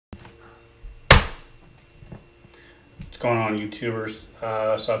going on, YouTubers?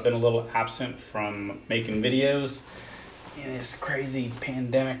 So I've been a little absent from making videos in this crazy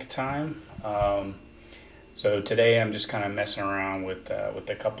pandemic time. So today I'm just kind of messing around with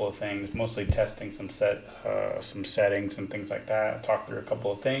a couple of things, mostly testing some settings and things like that. I'll talk through a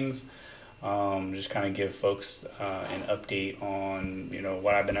couple of things, just kind of give folks an update on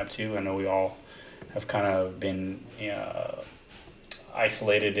what I've been up to. I know we all have kind of been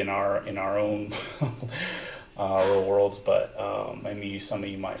isolated in our own little worlds, but maybe some of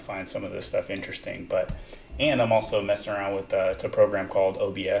you might find some of this stuff interesting. And I'm also messing around with it's a program called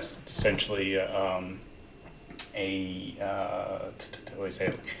OBS. It's essentially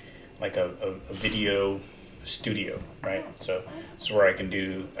like a video studio, right? So this is where I can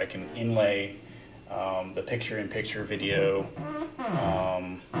inlay the picture-in-picture video,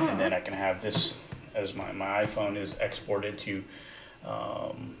 and then I can have this as my iPhone is exported to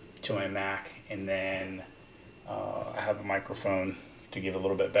my Mac, and then I have a microphone to give a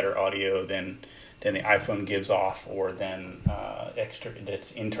little bit better audio than the iPhone gives off, or than extra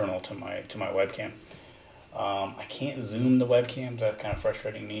that's internal to my webcam. I can't zoom the webcams. That's kind of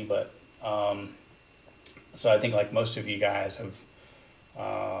frustrating me, but so I think like most of you guys have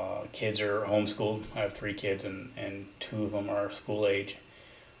kids are homeschooled. I have 3 kids, and 2 of them are school age.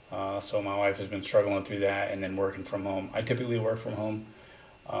 So my wife has been struggling through that, and then working from home. I typically work from home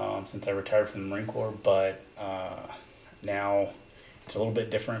since I retired from the Marine Corps, but now it's a little bit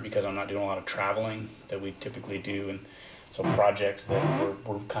different because I'm not doing a lot of traveling that we typically do, and so projects that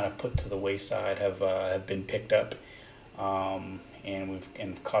were kind of put to the wayside have been picked up, and we've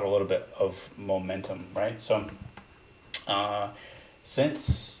caught a little bit of momentum, right? So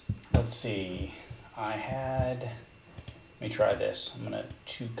since, let's see, let me try this. I'm gonna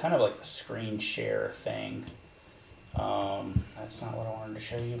kind of like a screen share thing. That's not what I wanted to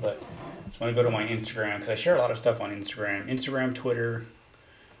show you, but I'm gonna go to my Instagram, because I share a lot of stuff on Instagram, Twitter,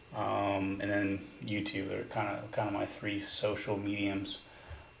 and then YouTube. They're kind of my 3 social mediums.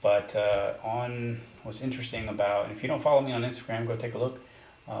 But on what's interesting about, and if you don't follow me on Instagram, go take a look.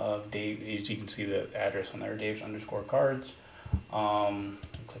 Dave, as you can see the address on there, Dave's_cards.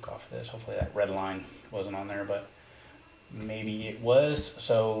 Click off of this. Hopefully that red line wasn't on there, but maybe it was.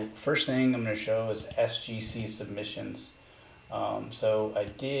 So first thing I'm going to show is SGC submissions. So I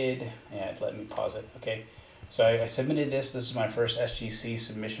did, let me pause it. Okay. So I submitted this. This is my first SGC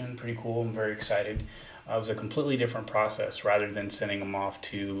submission. Pretty cool. I'm very excited. It was a completely different process. Rather than sending them off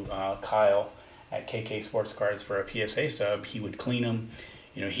to Kyle at KK Sports Cards for a PSA sub, he would clean them.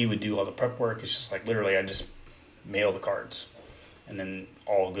 He would do all the prep work. It's just like literally I just mail the cards and then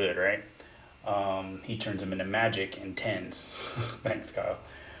all good, right? He turns them into magic in 10s. Thanks, Kyle.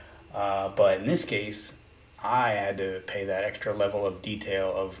 But in this case, I had to pay that extra level of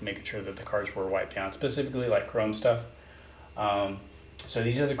detail of making sure that the cards were wiped down, specifically like chrome stuff. So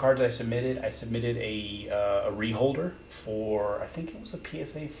these are the cards I submitted. I submitted a reholder for, I think it was a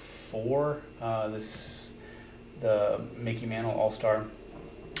PSA 4, the Mickey Mantle All-Star.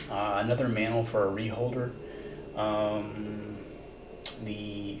 Another Mantle for a reholder.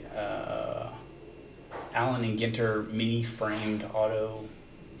 The Allen and Ginter mini framed auto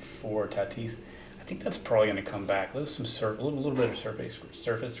for Tatis. I think that's probably going to come back. There's some a little bit of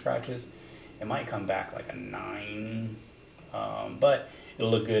surface scratches. It might come back like a 9, but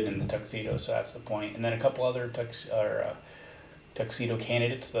it'll look good in the tuxedo, so that's the point. And then a couple other tuxedo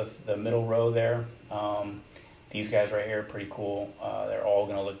candidates, the middle row there. These guys right here are pretty cool. They're all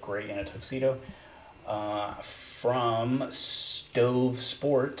going to look great in a tuxedo. From Stove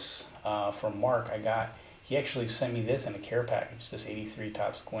Sports, from Mark, he actually sent me this in a care package, this 83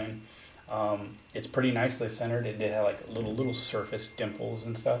 Topps Quinn. It's pretty nicely centered. It did have like little surface dimples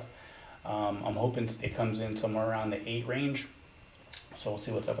and stuff. I'm hoping it comes in somewhere around the 8 range, so we'll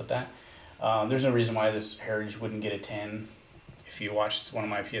see what's up with that. There's no reason why this Heritage wouldn't get a 10. If you watch one of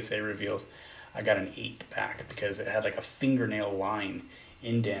my PSA reveals, I got an 8 back because it had like a fingernail line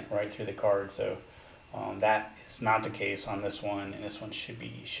indent right through the card. So that is not the case on this one, and this one should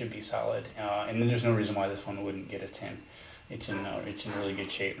be solid. And then there's no reason why this one wouldn't get a 10. It's in really good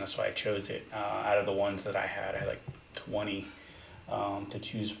shape, and that's why I chose it. Out of the ones that I had like 20 to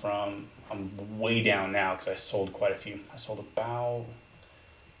choose from. I'm way down now because I sold quite a few. I sold about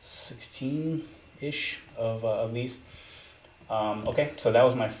 16-ish of these. Okay, so that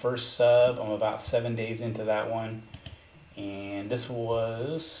was my first sub. I'm about 7 days into that one, and this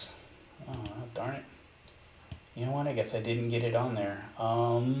was, oh darn it. You know what? I guess I didn't get it on there.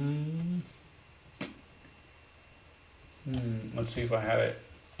 Let's see if I have it.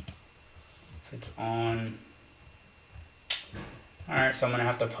 If it's on. Alright, so I'm going to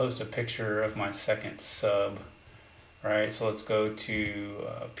have to post a picture of my second sub right? So let's go to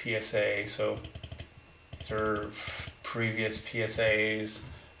PSA. So these are previous PSAs.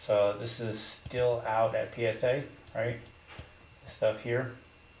 So this is still out at PSA, right? This stuff here.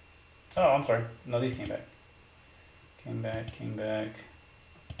 Oh, I'm sorry. No, these came back. Came back, came back,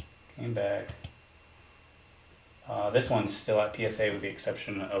 came back. This one's still at PSA with the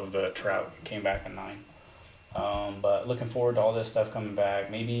exception of the trout. It came back at 9. But looking forward to all this stuff coming back.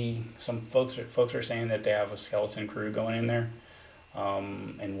 Maybe some folks are saying that they have a skeleton crew going in there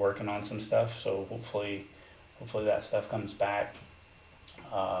and working on some stuff. So hopefully that stuff comes back,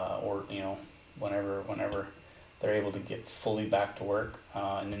 or you know, whenever they're able to get fully back to work.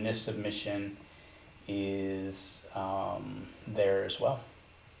 And then this submission is there as well.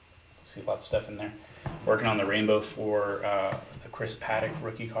 See lots of stuff in there. Working on the rainbow for the Chris Paddock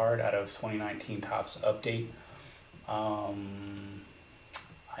rookie card out of 2019 Topps update. I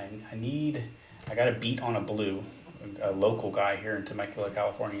got a beat on a blue. A local guy here in Temecula,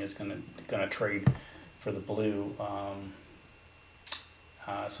 California is gonna trade for the blue.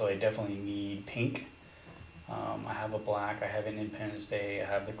 So I definitely need pink. I have a black. I have an Independence Day. I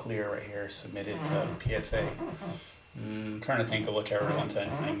have the clear right here submitted to PSA. I'm trying to think of whichever ones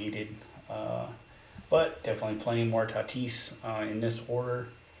I needed. But definitely plenty more Tatis in this order.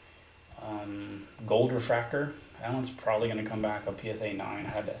 Gold refractor. That one's probably going to come back a PSA 9.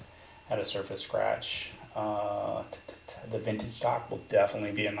 Had a surface scratch. The vintage stock will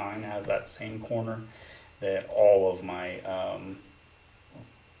definitely be a 9. It has that same corner that all my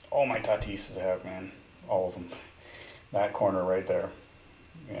Tatises have, man. All of them. That corner right there.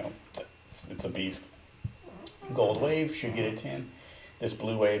 You know, it's a beast. Gold wave should get a 10. This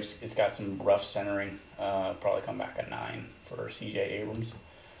blue wave, it's got some rough centering. Probably come back at 9 for CJ Abrams.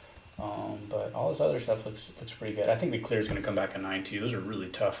 But all this other stuff looks pretty good. I think the clear is going to come back at 9 too. Those are really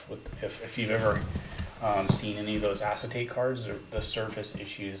tough. If you've ever seen any of those acetate cards, the surface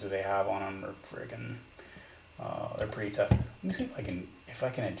issues that they have on them are friggin'. They're pretty tough. Let me see if I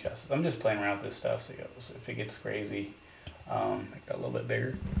can adjust. I'm just playing around with this stuff. So if it gets crazy, make that a little bit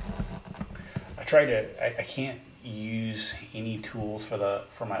bigger. I can't use any tools for the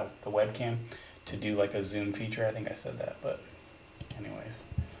webcam to do like a zoom feature. I think I said that, but anyways,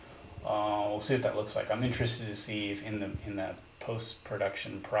 we'll see what that looks like. I'm interested to see if in the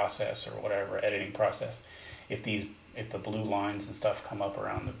post-production process or whatever editing process, if the blue lines and stuff come up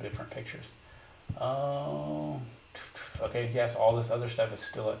around the different pictures. Okay, yes, all this other stuff is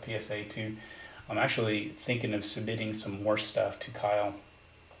still at PSA 2. I'm actually thinking of submitting some more stuff to Kyle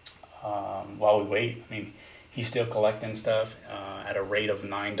while we wait. I mean, he's still collecting stuff at a rate of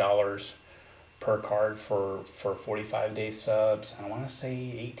 $9 per card for 45-day subs. And I want to say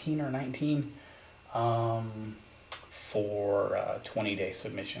 18 or 19 for 20-day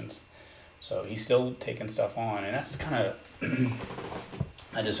submissions. So he's still taking stuff on, and that's kind of.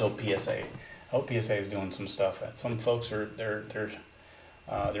 I just hope PSA is doing some stuff. Some folks are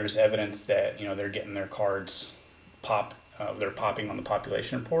there's evidence that they're getting their cards they're popping on the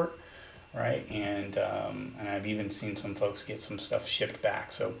population report, right? And I've even seen some folks get some stuff shipped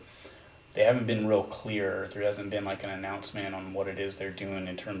back. So they haven't been real clear. There hasn't been like an announcement on what it is they're doing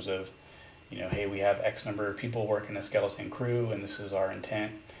in terms of, hey, we have X number of people working a skeleton crew, and this is our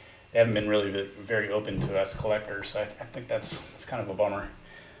intent. They haven't been really very open to us collectors. So I think it's kind of a bummer.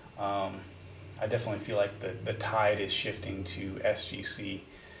 I definitely feel like the tide is shifting to SGC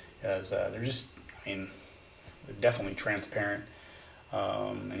because they're just, they're definitely transparent.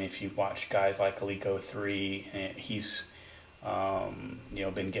 And if you watch guys like Alico 3, he's,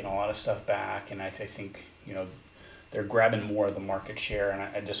 been getting a lot of stuff back, and I think, they're grabbing more of the market share, and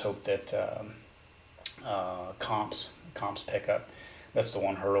I just hope that comps pick up. That's the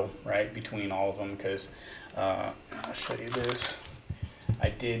one hurdle, right, between all of them, because I'll show you this. I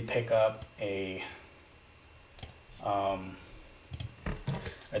did pick up a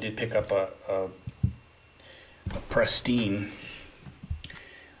pristine,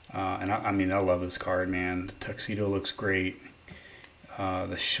 and I love this card, man. The tuxedo looks great,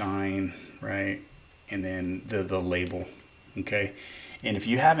 the shine, right, and then the label, okay. And if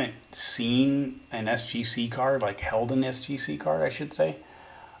you haven't seen an SGC card, like held an SGC card, I should say,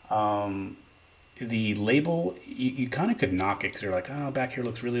 the label, you kind of could knock it because they're like, oh, back here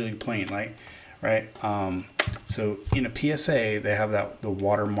looks really, really plain, right? So in a PSA, they have the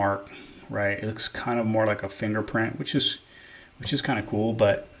watermark, right? It looks kind of more like a fingerprint, which is kind of cool.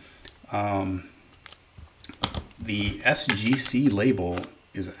 But the SGC label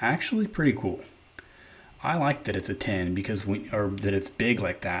is actually pretty cool. I like that it's a 10 because that it's big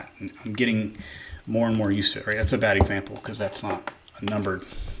like that. And I'm getting more and more used to it, right? That's a bad example because that's not a numbered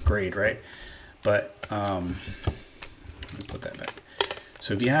grade, right? But Let me put that back.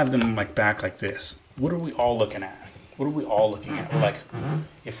 So if you have them like back like this, what are we all looking at? What are we all looking at? We're like,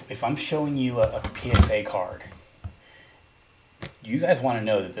 if I'm showing you a PSA card, you guys want to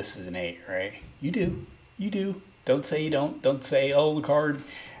know that this is an 8, right? You do. You do. Don't say you don't. Don't say, oh, the card,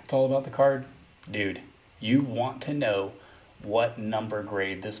 it's all about the card. Dude, you want to know what number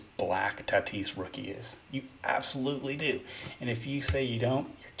grade this black Tatis rookie is. You absolutely do. And if you say you don't,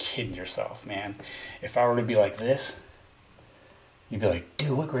 you're kidding yourself, man. If I were to be like this, you'd be like,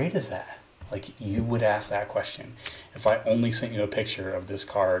 dude, what grade is that? Like, you would ask that question. If I only sent you a picture of this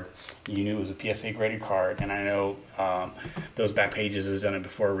card, you knew it was a PSA graded card, and I know those back pages has done it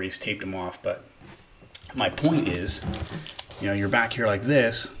before where he's taped them off, but my point is, you know, you're back here like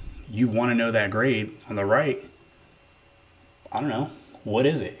this, you want to know that grade on the right. I don't know. What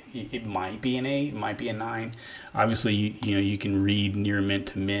is it? It might be an 8, it might be a 9. Obviously, you know, you can read near mint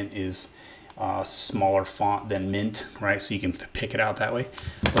to mint is smaller font than mint, right? So you can pick it out that way.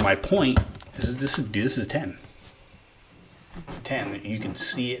 But my point is this is 10. It's a 10. You can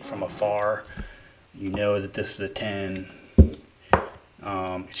see it from afar. You know that this is a 10.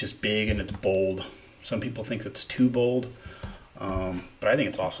 It's just big and it's bold. Some people think it's too bold, but I think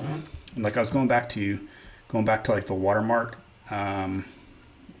it's awesome. Like I was going back to like the watermark,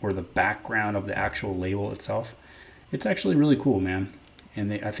 or the background of the actual label itself. It's actually really cool, man.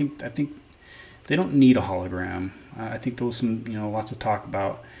 And I think they don't need a hologram. I think there was some, you know, lots of talk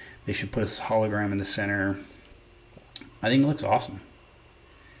about they should put a hologram in the center. I think it looks awesome.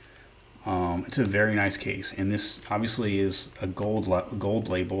 It's a very nice case, and this obviously is a gold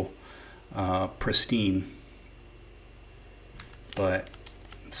label, pristine. But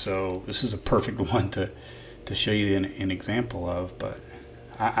so this is a perfect one to show you an example of. But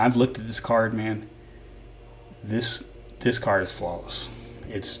I've looked at this card, man. This card is flawless.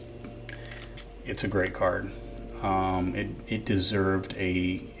 It's a great card. It deserved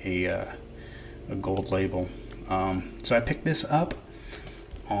a gold label. So I picked this up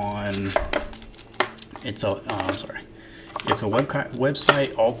on it's a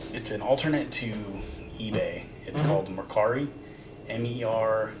website. It's an alternate to eBay. It's called Mercari,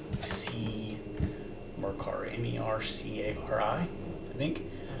 Mercari, M-E-R-C-A-R-I, I think.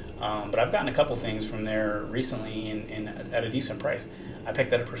 But I've gotten a couple things from there recently at a decent price. I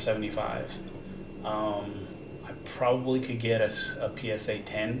picked that up for $75. I probably could get a PSA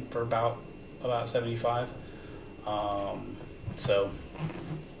 10 for about $75. So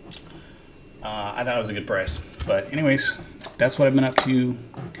I thought it was a good price. But anyways, that's what I've been up to.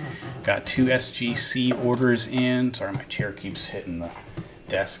 Got 2 SGC orders in. Sorry, my chair keeps hitting the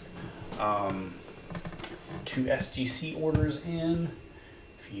desk. 2 SGC orders in.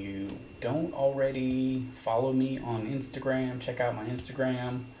 If you don't already follow me on Instagram, check out my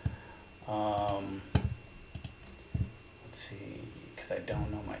Instagram. Let's see, because I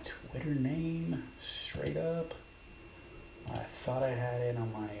don't know my Twitter name straight up. I thought I had it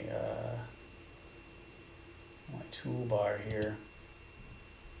on my toolbar here.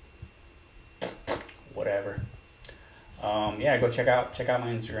 Whatever. Yeah, go check out my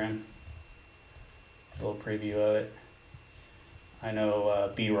Instagram. A little preview of it. I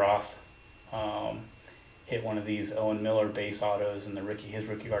know B. Roth hit one of these Owen Miller base autos in his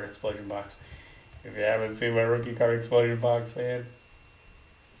rookie card explosion box. If you haven't seen my rookie card explosion box, man,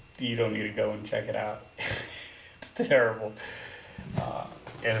 you don't need to go and check it out. It's terrible.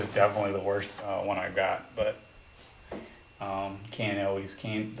 It is definitely the worst one I've got, but the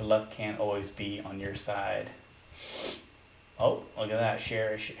luck can't always be on your side. Oh, look at that!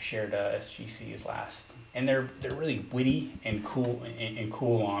 Shared SGC's last, and they're really witty and cool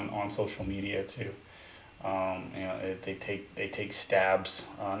on social media too. You know, they take stabs,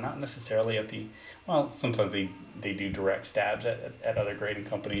 not necessarily at sometimes they do direct stabs at other grading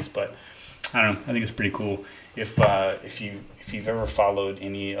companies, but I don't know. I think it's pretty cool. If you've ever followed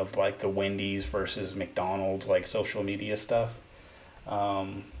any of like the Wendy's versus McDonald's like social media stuff,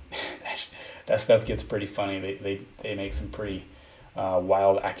 that stuff gets pretty funny. They make some pretty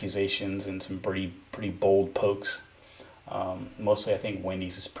wild accusations and some pretty bold pokes. Mostly I think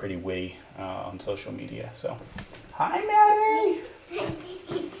Wendy's is pretty witty on social media. So, hi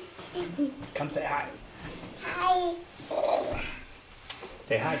Maddie. Come say hi. Hi.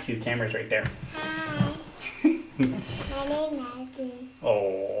 Say hi. See the camera's right there. Hi. My name's Madison.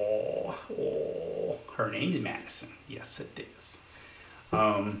 Oh, her name's Madison. Yes, it is.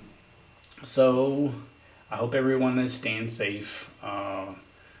 So I hope everyone is staying safe.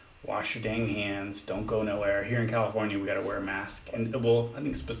 Wash your dang hands. Don't go nowhere. Here in California, we gotta wear a mask. And well, I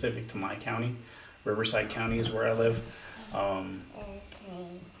think specific to my county, Riverside County is where I live. Okay.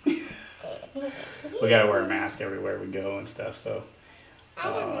 we gotta wear a mask everywhere we go and stuff. So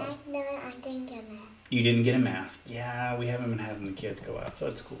I didn't get a mask. you didn't get a mask. Yeah, we haven't been having the kids go out, so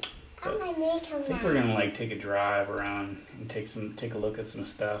it's cool. But I think we're gonna like take a drive around and take a look at some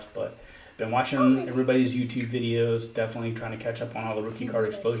stuff. But been watching everybody's YouTube videos. Definitely trying to catch up on all the rookie card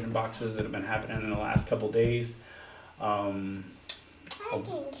explosion boxes that have been happening in the last couple days. I'll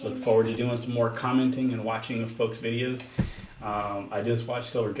look forward to doing some more commenting and watching of folks' videos. I just watched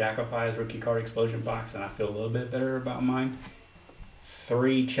Silver Jackify's rookie card explosion box, and I feel a little bit better about mine.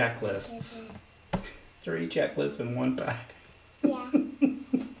 3 checklists. 3 checklists in 1 pack. Yeah.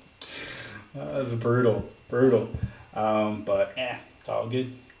 That was brutal. But it's all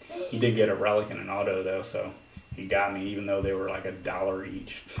good. He did get a relic and an auto though, so he got me, even though they were like $1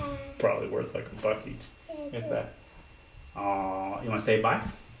 each. Probably worth like $1 each, if that. You want to say bye?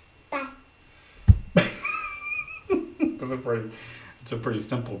 Bye. It's a pretty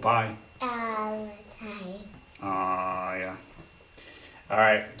simple bye. Yeah. All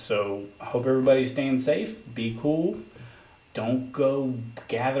right. So I hope everybody's staying safe. Be cool. Don't go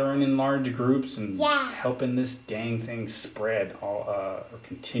gathering in large groups and helping this dang thing spread, or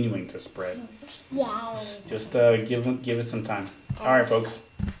continuing to spread. Yeah. Just give it some time. All right, folks.